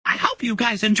hope you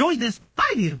guys enjoyed this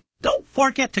video. Don't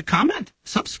forget to comment,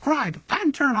 subscribe,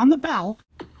 and turn on the bell.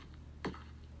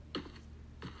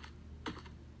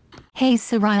 Hey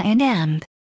Soraya and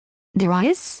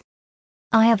Darius?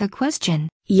 I have a question.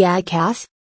 Yeah, Cass?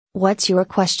 What's your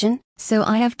question? So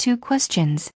I have two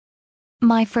questions.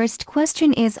 My first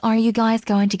question is, are you guys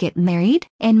going to get married?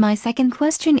 And my second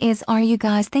question is, are you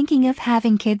guys thinking of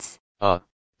having kids?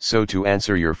 So to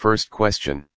answer your first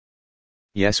question.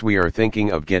 Yes, we are thinking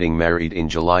of getting married in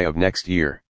July of next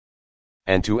year.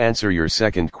 And to answer your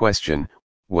second question,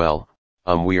 well,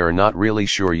 we are not really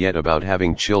sure yet about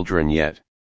having children yet.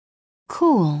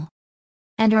 Cool.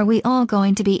 And are we all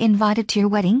going to be invited to your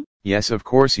wedding? Yes, of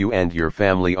course you and your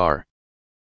family are.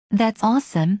 That's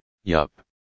awesome. Yup.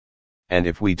 And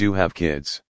if we do have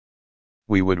kids,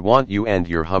 we would want you and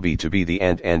your hubby to be the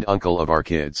aunt and uncle of our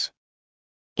kids.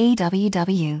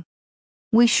 AWW.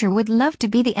 We sure would love to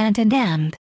be the aunt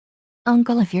and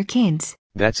uncle of your kids.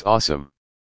 That's awesome.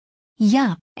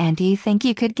 Yeah, and do you think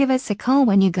you could give us a call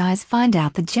when you guys find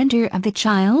out the gender of the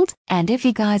child, and if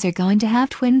you guys are going to have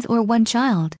twins or one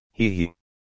child? Hee.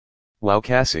 Wow,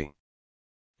 Cassie.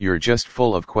 You're just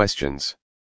full of questions.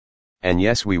 And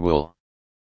yes, we will.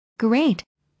 Great.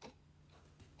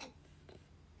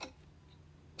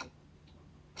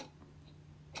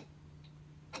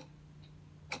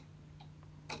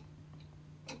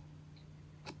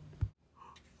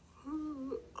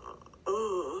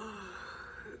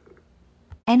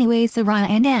 Anyway, Soraya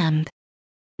and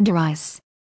Darius,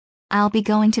 I'll be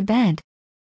going to bed.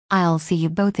 I'll see you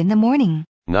both in the morning.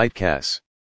 Night, Cass.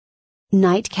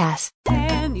 Night, Cass.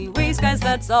 Anyways, guys,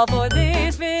 that's all for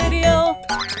this video.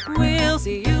 We'll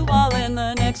see you all in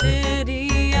the next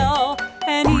video.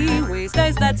 Anyways,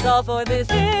 guys, that's all for this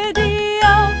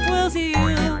video. We'll see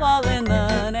you all in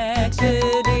the next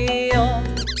video.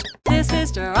 This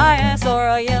is Darius,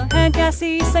 Soraya, and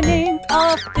Cassie signing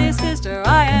off. This is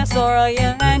Darius,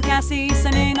 Soraya, and Cassie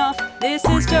signing off. This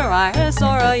is Darius,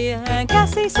 Soraya, and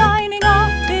Cassie signing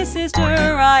off. This is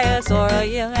Darius,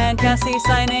 Soraya, and Cassie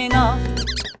signing off.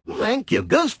 Thank you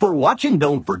guys for watching.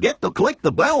 Don't forget to click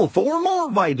the bell for more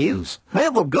videos.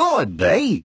 Have a good day.